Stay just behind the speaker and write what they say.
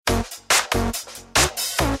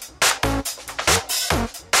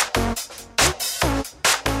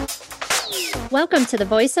Welcome to the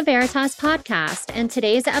Voice of Veritas podcast and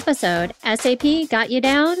today's episode, SAP Got You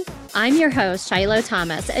Down? I'm your host, Shiloh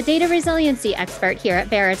Thomas, a data resiliency expert here at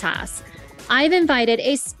Veritas. I've invited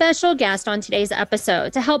a special guest on today's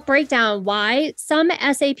episode to help break down why some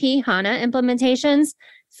SAP HANA implementations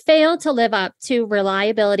fail to live up to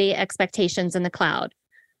reliability expectations in the cloud.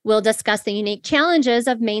 We'll discuss the unique challenges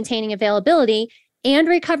of maintaining availability and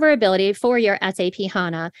recoverability for your SAP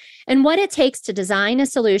HANA, and what it takes to design a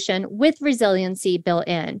solution with resiliency built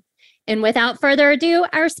in. And without further ado,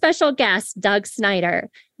 our special guest, Doug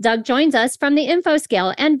Snyder. Doug joins us from the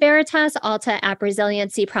InfoScale and Veritas Alta App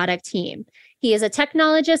Resiliency product team. He is a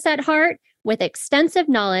technologist at heart with extensive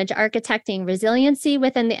knowledge architecting resiliency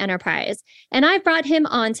within the enterprise. And I've brought him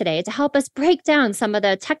on today to help us break down some of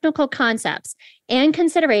the technical concepts and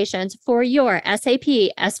considerations for your SAP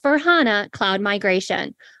S/4HANA cloud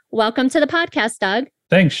migration. Welcome to the podcast, Doug.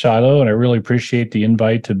 Thanks, Shiloh, and I really appreciate the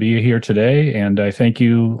invite to be here today. And I thank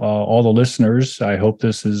you, all the listeners. I hope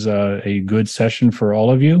this is a good session for all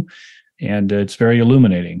of you, and it's very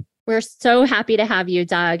illuminating. We're so happy to have you,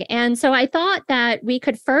 Doug. And so I thought that we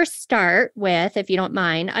could first start with, if you don't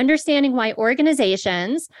mind, understanding why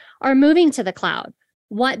organizations are moving to the cloud.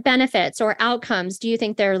 What benefits or outcomes do you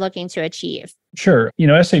think they're looking to achieve? Sure.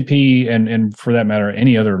 SAP and for that matter,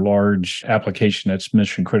 any other large application that's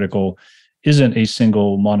mission critical isn't a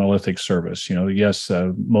single monolithic service. Yes,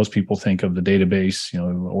 most people think of the database,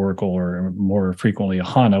 Oracle, or more frequently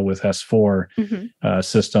HANA with S4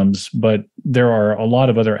 systems, but there are a lot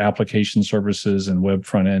of other application services and web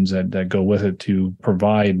front ends that go with it to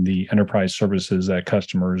provide the enterprise services that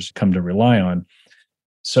customers come to rely on.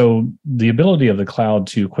 So the ability of the cloud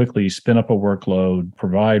to quickly spin up a workload,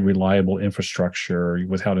 provide reliable infrastructure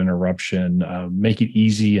without interruption, make it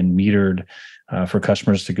easy and metered for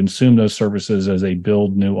customers to consume those services as they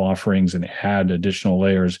build new offerings and add additional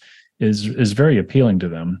layers is very appealing to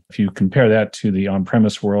them. If you compare that to the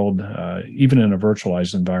on-premise world, even in a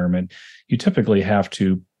virtualized environment, you typically have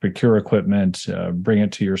to procure equipment, bring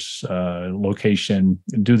it to your location,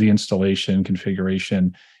 do the installation,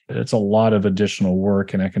 configuration. It's a lot of additional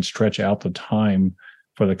work, and that can stretch out the time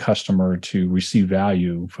for the customer to receive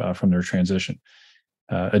value from their transition.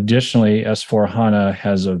 Additionally, S/4HANA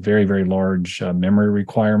has a very, very large memory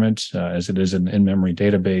requirement, as it is an in-memory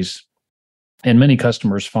database. And many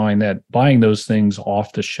customers find that buying those things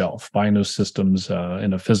off the shelf, buying those systems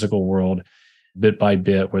in a physical world, bit by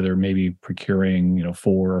bit, where they're maybe procuring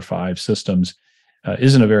 4 or 5 systems,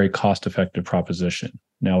 isn't a very cost-effective proposition.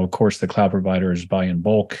 Now, of course, the cloud providers buy in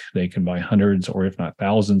bulk. They can buy hundreds or if not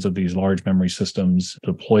thousands of these large memory systems,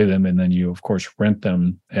 deploy them, and then you, of course, rent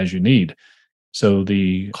them as you need. So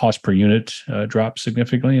the cost per unit drops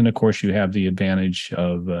significantly. And of course, you have the advantage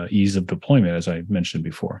of ease of deployment, as I mentioned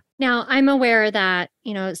before. Now, I'm aware that,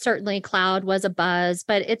 certainly cloud was a buzz,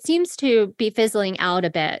 but it seems to be fizzling out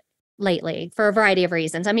a bit lately for a variety of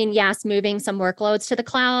reasons. I mean, yes, moving some workloads to the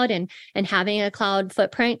cloud and having a cloud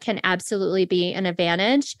footprint can absolutely be an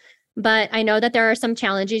advantage. But I know that there are some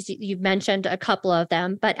challenges. You've mentioned a couple of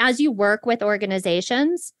them. But as you work with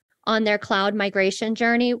organizations on their cloud migration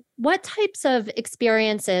journey, what types of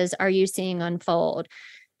experiences are you seeing unfold?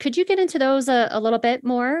 Could you get into those a little bit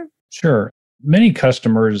more? Sure. Many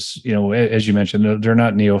customers, as you mentioned, they're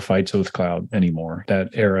not neophytes with cloud anymore. That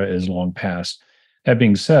era is long past. That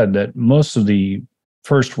being said, that most of the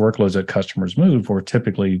first workloads that customers moved were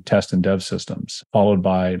typically test and dev systems, followed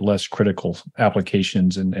by less critical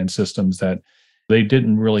applications and systems that they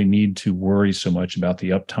didn't really need to worry so much about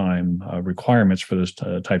the uptime requirements for those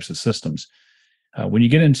types of systems. When you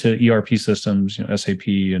get into ERP systems, SAP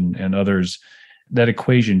and others, that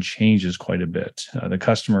equation changes quite a bit. The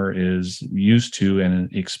customer is used to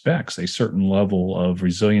and expects a certain level of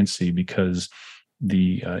resiliency because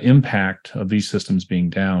the impact of these systems being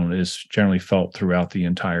down is generally felt throughout the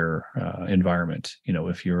entire environment.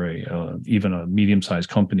 If you're even a medium-sized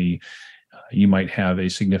company, you might have a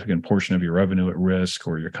significant portion of your revenue at risk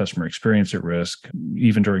or your customer experience at risk,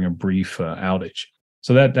 even during a brief outage.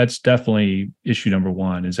 So that's definitely issue number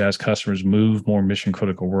one, is as customers move more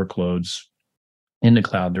mission-critical workloads in the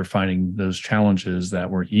cloud, they're finding those challenges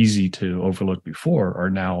that were easy to overlook before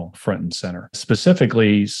are now front and center.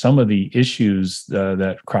 Specifically, some of the issues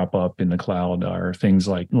that crop up in the cloud are things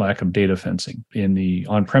like lack of data fencing. In the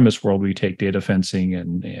on-premise world, we take data fencing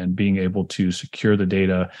and being able to secure the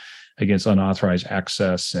data against unauthorized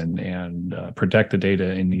access and protect the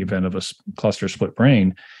data in the event of a cluster split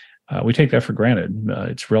brain. We take that for granted.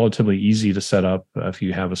 It's relatively easy to set up if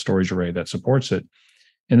you have a storage array that supports it.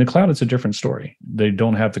 In the cloud, it's a different story. They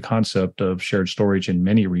don't have the concept of shared storage in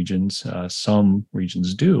many regions. Some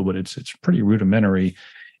regions do, but it's pretty rudimentary.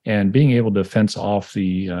 And being able to fence off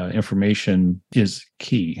the information is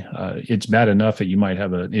key. It's bad enough that you might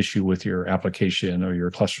have an issue with your application or your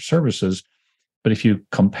cluster services, but if you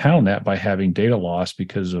compound that by having data loss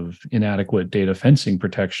because of inadequate data fencing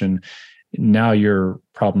protection, now your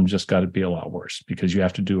problem just got to be a lot worse because you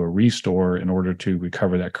have to do a restore in order to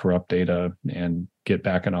recover that corrupt data and get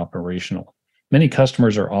back and operational. Many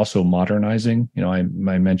customers are also modernizing. I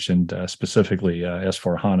mentioned specifically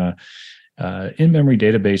S/4HANA. In-memory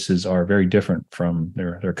databases are very different from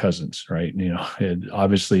their cousins, right?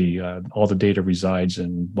 Obviously, all the data resides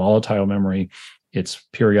in volatile memory. It's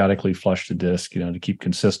periodically flushed to disk, to keep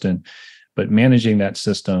consistent. But managing that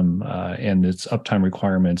system and its uptime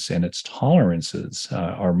requirements and its tolerances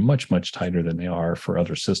are much, much tighter than they are for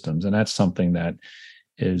other systems. And that's something that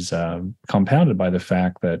is compounded by the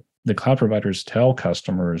fact that the cloud providers tell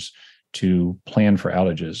customers to plan for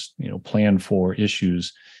outages, plan for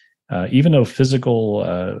issues. Even though physical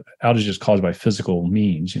outages caused by physical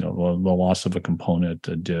means, the loss of a component,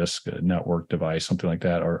 a disk, a network device, something like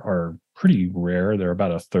that, are pretty rare. They're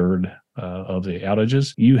about a third of the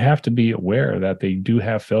outages. You have to be aware that they do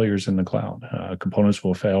have failures in the cloud. Components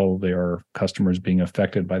will fail. There are customers being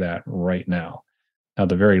affected by that right now. Now,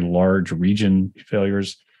 the very large region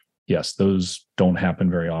failures, yes, those don't happen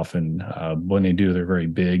very often. When they do, they're very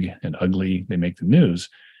big and ugly. They make the news.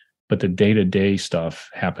 But the day-to-day stuff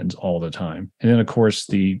happens all the time. And then, of course,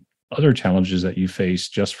 the other challenges that you face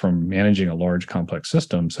just from managing a large complex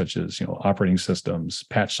system, such as operating systems,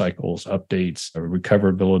 patch cycles, updates,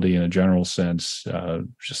 recoverability in a general sense,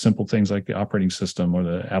 just simple things like the operating system or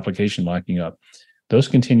the application locking up, those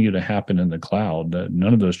continue to happen in the cloud.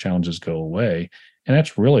 None of those challenges go away. And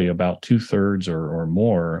that's really about 2/3 or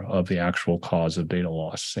more of the actual cause of data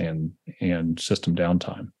loss and system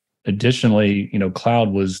downtime. Additionally,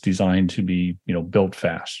 cloud was designed to be, built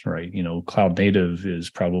fast, right? Cloud native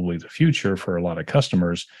is probably the future for a lot of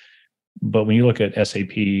customers. But when you look at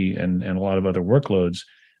SAP and a lot of other workloads,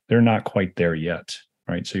 they're not quite there yet,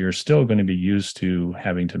 right? So you're still going to be used to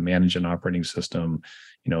having to manage an operating system,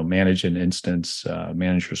 manage an instance,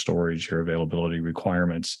 manage your storage, your availability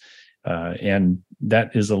requirements. And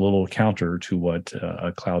that is a little counter to what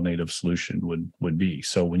a cloud native solution would be.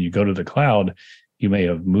 So when you go to the cloud, you may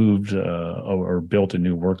have moved or built a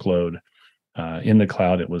new workload in the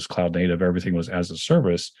cloud. It was cloud native. Everything was as a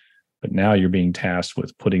service. But now you're being tasked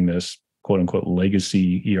with putting this quote unquote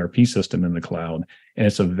legacy ERP system in the cloud. And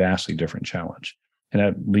it's a vastly different challenge. And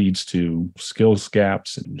that leads to skills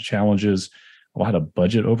gaps and challenges, a lot of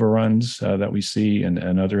budget overruns that we see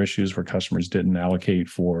and other issues where customers didn't allocate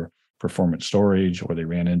for performance storage, or they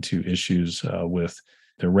ran into issues with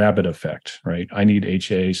the rabbit effect, right? I need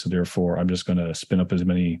HA, so therefore I'm just going to spin up as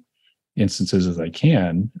many instances as I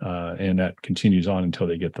can, and that continues on until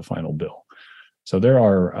they get the final bill. So there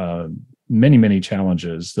are many, many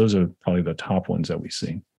challenges. Those are probably the top ones that we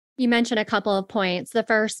see. You mentioned a couple of points. The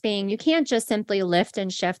first being you can't just simply lift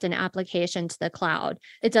and shift an application to the cloud.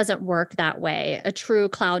 It doesn't work that way. A true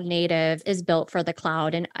cloud native is built for the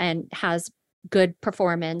cloud and has good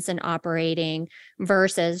performance and operating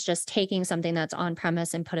versus just taking something that's on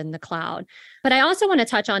premise and put in the cloud. But I also want to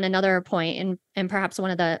touch on another point and perhaps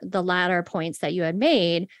one of the latter points that you had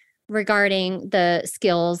made regarding the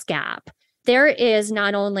skills gap. There is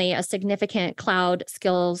not only a significant cloud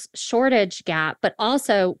skills shortage gap, but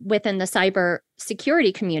also within the cyber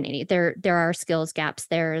security community, there are skills gaps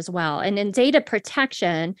there as well. And in data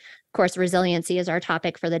protection, of course, resiliency is our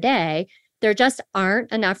topic for the day. There just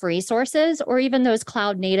aren't enough resources or even those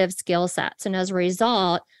cloud native skill sets. And as a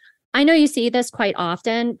result, I know you see this quite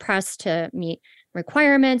often, pressed to meet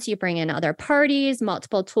requirements, you bring in other parties,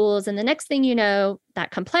 multiple tools, and the next thing you know, that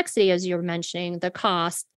complexity, as you were mentioning, the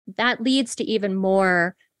cost, that leads to even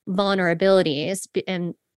more vulnerabilities.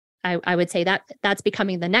 And I would say that that's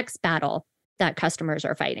becoming the next battle that customers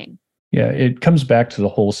are fighting. Yeah, it comes back to the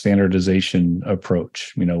whole standardization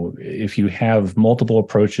approach. If you have multiple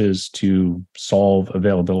approaches to solve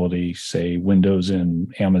availability, say Windows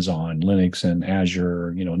in Amazon, Linux in Azure,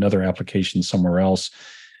 another application somewhere else,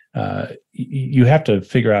 you have to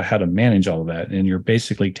figure out how to manage all of that. And you're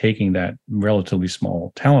basically taking that relatively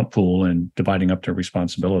small talent pool and dividing up their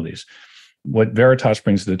responsibilities. What Veritas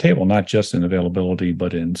brings to the table, not just in availability,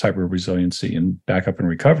 but in cyber resiliency and backup and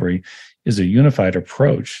recovery, is a unified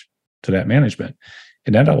approach to that management.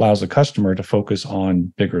 And that allows the customer to focus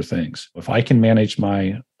on bigger things. If I can manage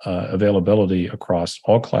my availability across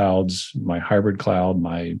all clouds, my hybrid cloud,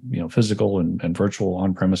 my physical and virtual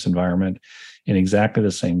on-premise environment in exactly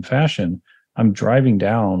the same fashion, I'm driving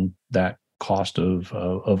down that cost of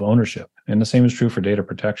ownership. And the same is true for data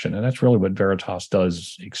protection. And that's really what Veritas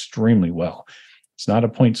does extremely well. It's not a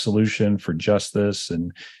point solution for just this.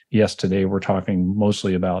 And yes, today we're talking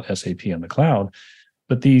mostly about SAP in the cloud,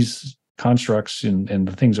 but these constructs and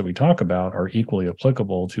the things that we talk about are equally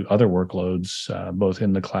applicable to other workloads, both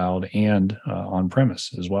in the cloud and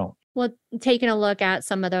on-premise as well. Well, taking a look at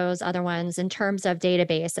some of those other ones in terms of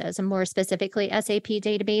databases and more specifically SAP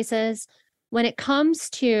databases, when it comes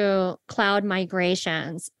to cloud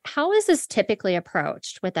migrations, how is this typically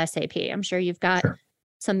approached with SAP? I'm sure you've got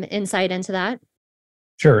some insight into that.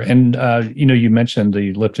 Sure. And, you mentioned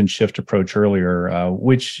the lift and shift approach earlier,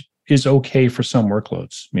 which is okay for some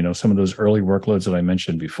workloads. Some of those early workloads that I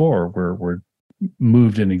mentioned before were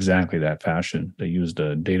moved in exactly that fashion. They used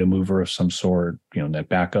a data mover of some sort, Net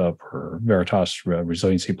Backup or Veritas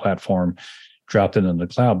resiliency platform, dropped it in the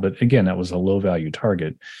cloud. But again, that was a low value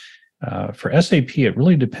target. For SAP, it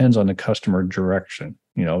really depends on the customer direction.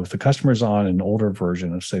 If the customer's on an older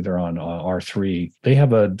version, let's say they're on R3, they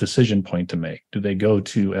have a decision point to make. Do they go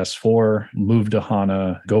to S4, move to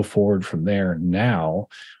HANA, go forward from there now?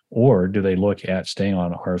 Or do they look at staying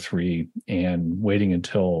on R3 and waiting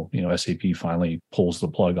until, SAP finally pulls the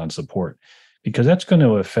plug on support? Because that's going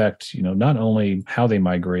to affect, not only how they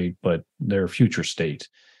migrate, but their future state.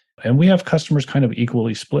 And we have customers kind of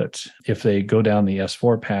equally split. If they go down the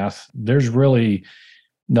S4 path, there's really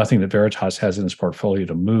nothing that Veritas has in its portfolio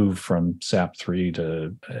to move from SAP 3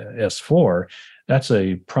 to S4. That's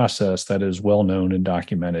a process that is well known and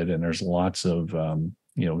documented, and there's lots of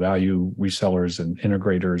value resellers and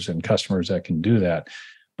integrators and customers that can do that.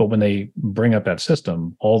 But when they bring up that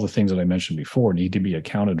system, all the things that I mentioned before need to be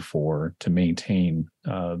accounted for to maintain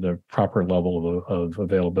the proper level of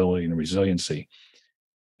availability and resiliency.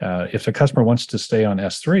 If the customer wants to stay on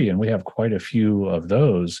S3, and we have quite a few of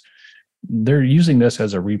those, they're using this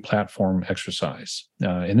as a replatform exercise.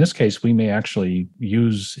 In this case, we may actually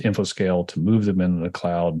use InfoScale to move them into the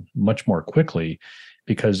cloud much more quickly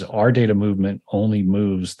because our data movement only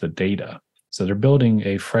moves the data. So they're building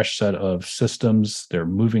a fresh set of systems. They're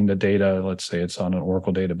moving the data. Let's say it's on an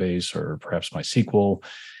Oracle database or perhaps MySQL.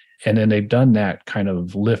 And then they've done that kind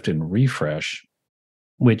of lift and refresh,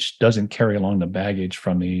 which doesn't carry along the baggage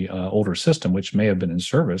from the older system, which may have been in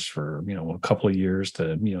service for a couple of years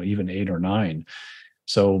to even 8 or 9.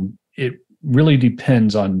 So it really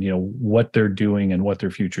depends on what they're doing and what their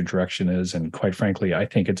future direction is. And quite frankly, I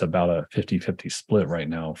think it's about a 50-50 split right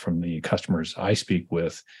now from the customers I speak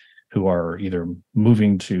with, who are either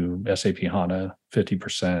moving to SAP HANA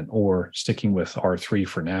 50% or sticking with R3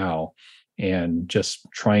 for now and just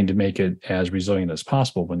trying to make it as resilient as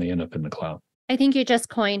possible when they end up in the cloud. I think you just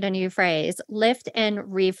coined a new phrase, lift and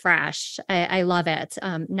refresh. I love it.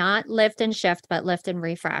 Not lift and shift, but lift and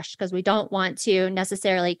refresh, because we don't want to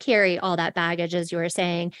necessarily carry all that baggage, as you were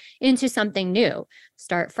saying, into something new.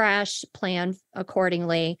 Start fresh, plan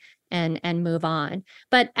accordingly, and move on.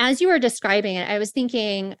 But as you were describing it, I was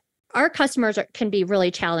thinking our customers can be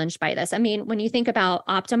really challenged by this. I mean, when you think about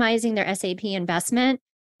optimizing their SAP investment,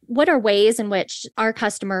 what are ways in which our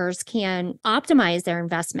customers can optimize their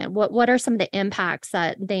investment? What are some of the impacts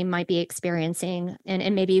that they might be experiencing?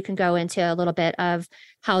 And maybe you can go into a little bit of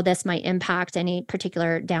how this might impact any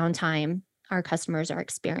particular downtime our customers are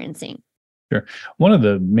experiencing. Sure. One of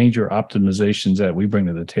the major optimizations that we bring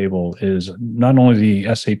to the table is not only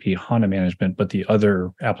the SAP HANA management, but the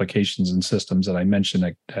other applications and systems that I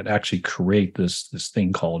mentioned that actually create this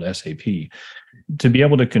thing called SAP. To be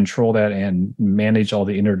able to control that and manage all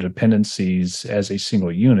the interdependencies as a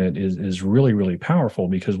single unit is really, really powerful,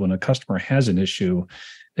 because when a customer has an issue,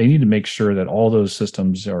 they need to make sure that all those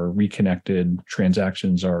systems are reconnected,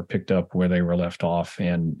 transactions are picked up where they were left off,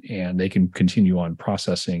 and they can continue on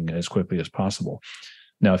processing as quickly as possible.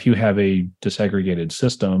 Now, if you have a disaggregated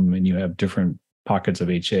system and you have different pockets of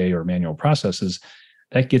HA or manual processes,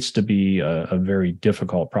 that gets to be a very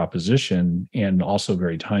difficult proposition and also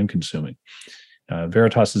very time consuming.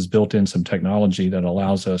 Veritas has built in some technology that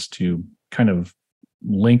allows us to kind of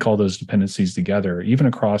link all those dependencies together, even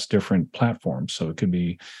across different platforms. So it could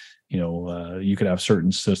be, you could have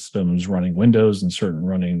certain systems running Windows and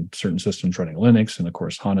certain systems running Linux. And of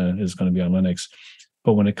course, HANA is going to be on Linux.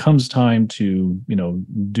 But when it comes time to,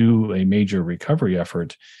 do a major recovery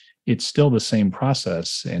effort, it's still the same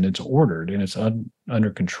process, and it's ordered and it's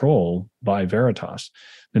under control by Veritas.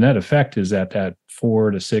 The net effect is that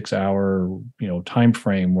 4 to 6 hour, time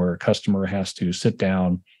frame where a customer has to sit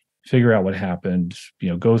down, figure out what happened,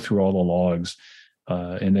 go through all the logs,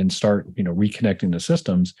 and then start, reconnecting the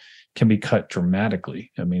systems, can be cut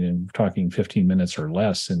dramatically. I mean, we're talking 15 minutes or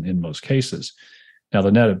less in most cases. Now,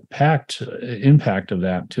 the net impact of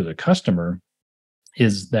that to the customer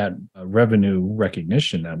is that revenue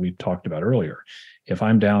recognition that we talked about earlier. If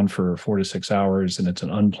I'm down for 4 to 6 hours and it's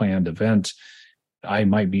an unplanned event, I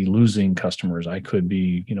might be losing customers. I could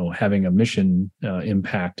be, having a mission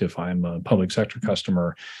impact if I'm a public sector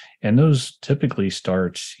customer. And those typically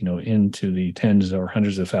start, into the tens or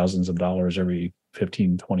hundreds of thousands of dollars every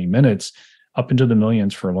 15, 20 minutes, up into the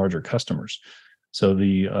millions for larger customers. So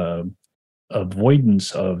the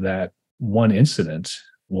avoidance of that one incident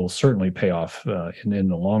will certainly pay off in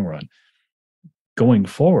the long run. Going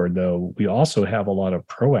forward, though, we also have a lot of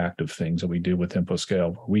proactive things that we do with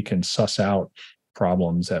InfoScale. We can suss out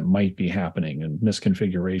problems that might be happening and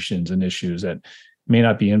misconfigurations and issues that may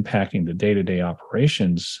not be impacting the day-to-day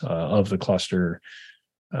operations of the cluster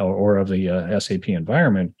or of the SAP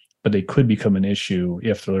environment, but they could become an issue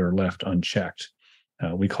if they're left unchecked.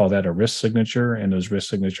 We call that a risk signature, and those risk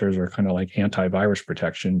signatures are kind of like antivirus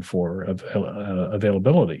protection for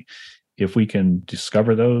availability. If we can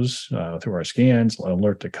discover those through our scans,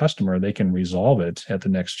 alert the customer, they can resolve it at the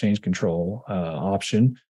next change control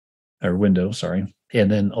option or window, and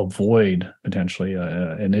then avoid potentially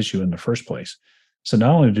an issue in the first place. So not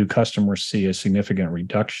only do customers see a significant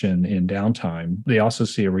reduction in downtime, they also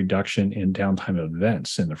see a reduction in downtime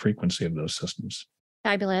events and the frequency of those systems.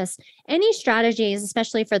 Fabulous. Any strategies,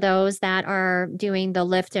 especially for those that are doing the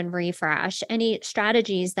lift and refresh, any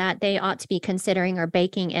strategies that they ought to be considering or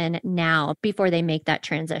baking in now before they make that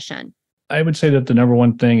transition? I would say that the number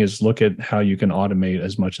one thing is look at how you can automate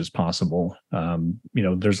as much as possible.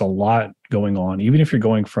 There's a lot going on. Even if you're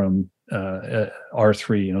going from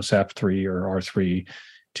R3, SAP 3 or R3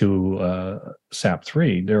 to SAP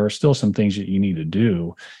 3, there are still some things that you need to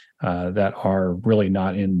do that are really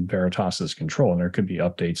not in Veritas's control. And there could be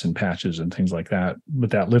updates and patches and things like that.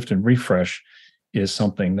 But that lift and refresh is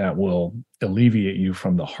something that will alleviate you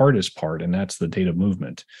from the hardest part, and that's the data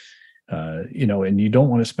movement. And you don't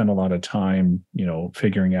want to spend a lot of time,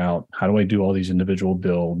 figuring out how do I do all these individual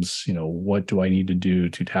builds? What do I need to do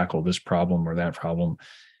to tackle this problem or that problem?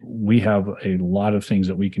 We have a lot of things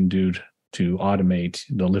that we can do to automate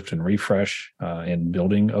the lift and refresh and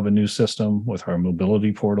building of a new system with our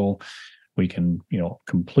mobility portal. We can,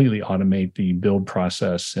 completely automate the build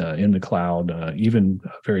process in the cloud, even a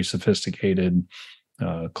very sophisticated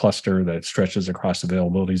cluster that stretches across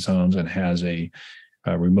availability zones and has a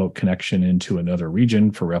remote connection into another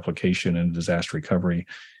region for replication and disaster recovery.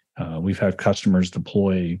 We've had customers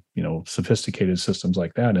deploy, sophisticated systems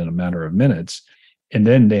like that in a matter of minutes. And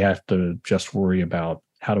then they have to just worry about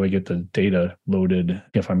how do I get the data loaded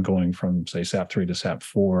if I'm going from, say, SAP 3 to SAP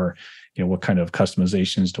 4? What kind of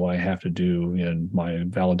customizations do I have to do in my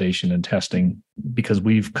validation and testing? Because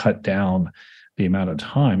we've cut down the amount of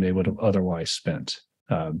time they would have otherwise spent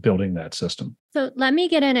building that system. So let me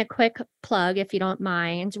get in a quick plug, if you don't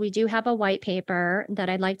mind. We do have a white paper that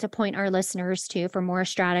I'd like to point our listeners to for more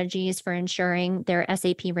strategies for ensuring their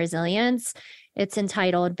SAP resilience. It's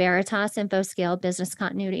entitled Veritas InfoScale Business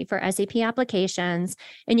Continuity for SAP Applications.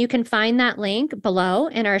 And you can find that link below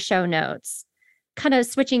in our show notes. Kind of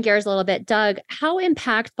switching gears a little bit, Doug, how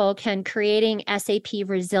impactful can creating SAP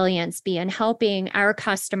resilience be in helping our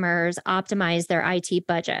customers optimize their IT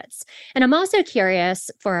budgets? And I'm also curious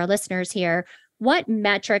for our listeners here, what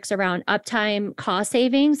metrics around uptime cost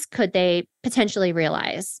savings could they potentially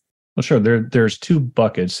realize? Well, sure. There's two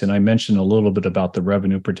buckets, and I mentioned a little bit about the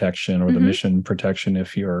revenue protection or the mission protection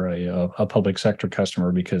if you're a public sector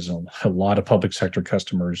customer, because a lot of public sector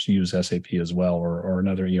customers use SAP as well or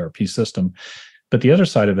another ERP system. But the other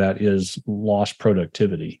side of that is lost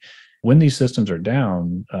productivity. When these systems are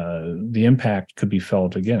down, the impact could be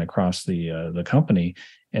felt again across the company.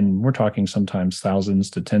 And we're talking sometimes thousands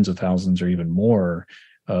to tens of thousands or even more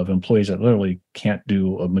of employees that literally can't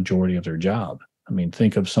do a majority of their job. I mean,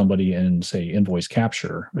 think of somebody in, say, invoice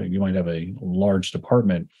capture. You might have a large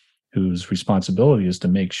department whose responsibility is to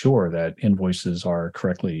make sure that invoices are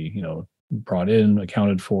correctly, brought in,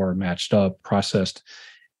 accounted for, matched up, processed.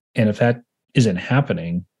 And if that isn't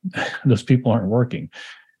happening, those people aren't working.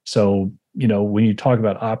 So, when you talk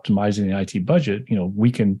about optimizing the IT budget,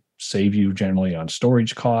 we can save you generally on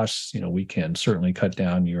storage costs. We can certainly cut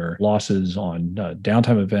down your losses on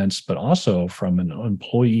downtime events, but also from an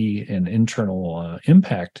employee and internal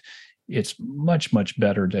impact, it's much, much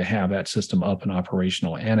better to have that system up and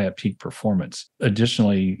operational and at peak performance.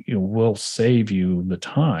 Additionally, we'll save you the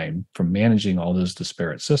time from managing all those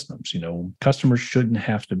disparate systems. Customers shouldn't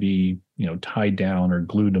have to be, tied down or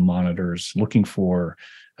glued to monitors looking for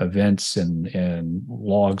events and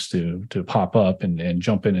logs to pop up and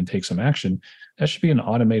jump in and take some action. That should be an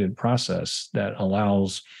automated process that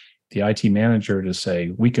allows the IT manager to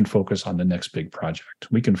say, we can focus on the next big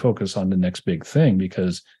project. We can focus on the next big thing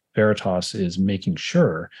because Veritas is making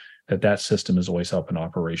sure that that system is always up and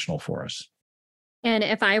operational for us. And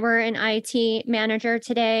if I were an IT manager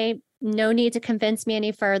today, no need to convince me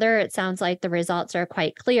any further. It sounds like the results are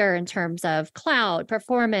quite clear in terms of cloud,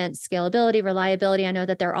 performance, scalability, reliability. I know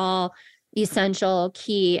that they're all essential,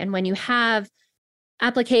 key. And when you have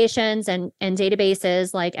applications and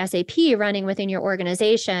databases like SAP running within your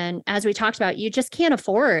organization, as we talked about, you just can't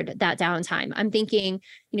afford that downtime. I'm thinking,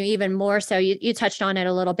 even more so, you touched on it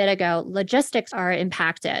a little bit ago, logistics are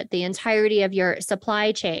impacted, the entirety of your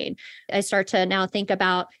supply chain. I start to now think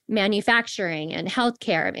about manufacturing and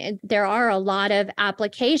healthcare. I mean, there are a lot of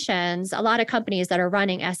applications, a lot of companies that are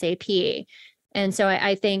running SAP. And so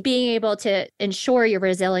I think being able to ensure your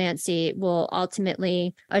resiliency will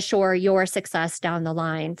ultimately assure your success down the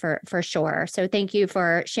line for sure. So thank you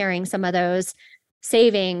for sharing some of those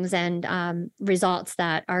savings and results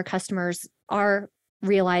that our customers are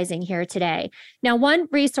realizing here today. Now, one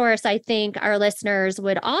resource I think our listeners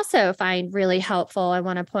would also find really helpful, I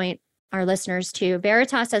want to point our listeners to,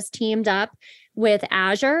 Veritas has teamed up with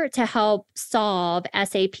Azure to help solve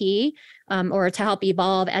SAP or to help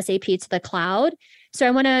evolve SAP to the cloud. So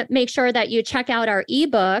I want to make sure that you check out our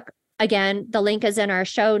ebook. Again, the link is in our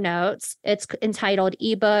show notes. It's entitled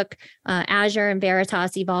ebook, Azure and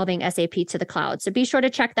Veritas Evolving SAP to the Cloud. So be sure to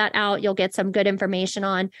check that out. You'll get some good information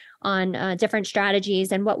on different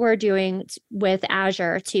strategies and what we're doing with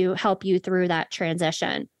Azure to help you through that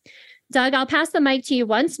transition. Doug, I'll pass the mic to you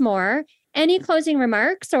once more. Any closing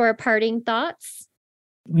remarks or parting thoughts?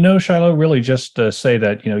 No, Shiloh, really just to say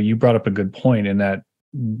that, you brought up a good point in that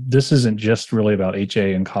this isn't just really about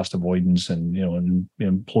HA and cost avoidance and, and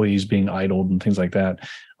employees being idled and things like that.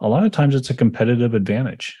 A lot of times it's a competitive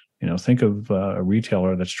advantage. Think of a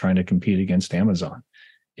retailer that's trying to compete against Amazon.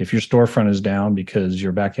 If your storefront is down because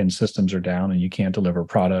your back-end systems are down and you can't deliver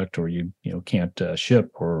product or you can't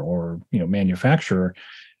ship or manufacture,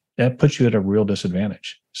 that puts you at a real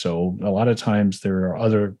disadvantage. So a lot of times there are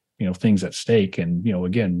other things at stake. And,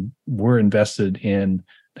 again, we're invested in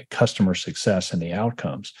the customer success and the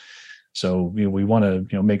outcomes. So, we want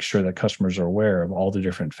to, make sure that customers are aware of all the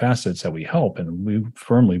different facets that we help. And we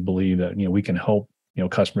firmly believe that, we can help,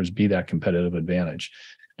 customers be that competitive advantage.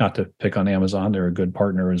 Not to pick on Amazon, they're a good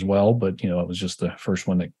partner as well, but, it was just the first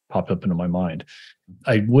one that popped up into my mind.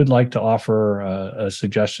 I would like to offer a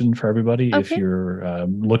suggestion for everybody. Okay. If you're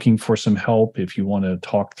looking for some help, if you want to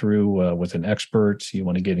talk through with an expert, you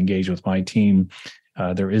want to get engaged with my team,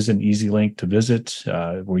 there is an easy link to visit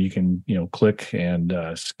where you can, click and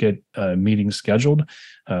get a meeting scheduled.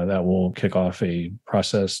 That will kick off a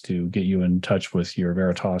process to get you in touch with your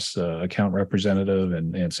Veritas account representative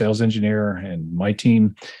and sales engineer and my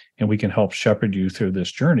team. And we can help shepherd you through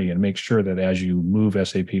this journey and make sure that as you move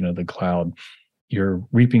SAP into the cloud, you're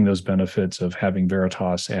reaping those benefits of having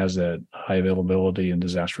Veritas as a high availability and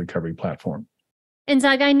disaster recovery platform. And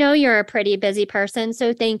Doug, I know you're a pretty busy person,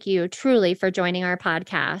 so thank you truly for joining our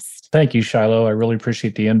podcast. Thank you, Shiloh. I really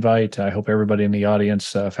appreciate the invite. I hope everybody in the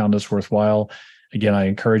audience found this worthwhile. Again, I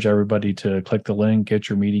encourage everybody to click the link, get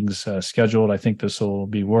your meetings scheduled. I think this will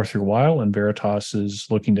be worth your while, and Veritas is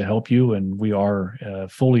looking to help you, and we are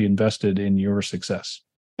fully invested in your success.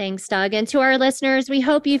 Thanks, Doug. And to our listeners, we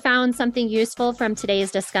hope you found something useful from today's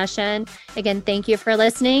discussion. Again, thank you for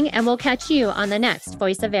listening, and we'll catch you on the next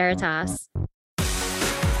Voice of Veritas.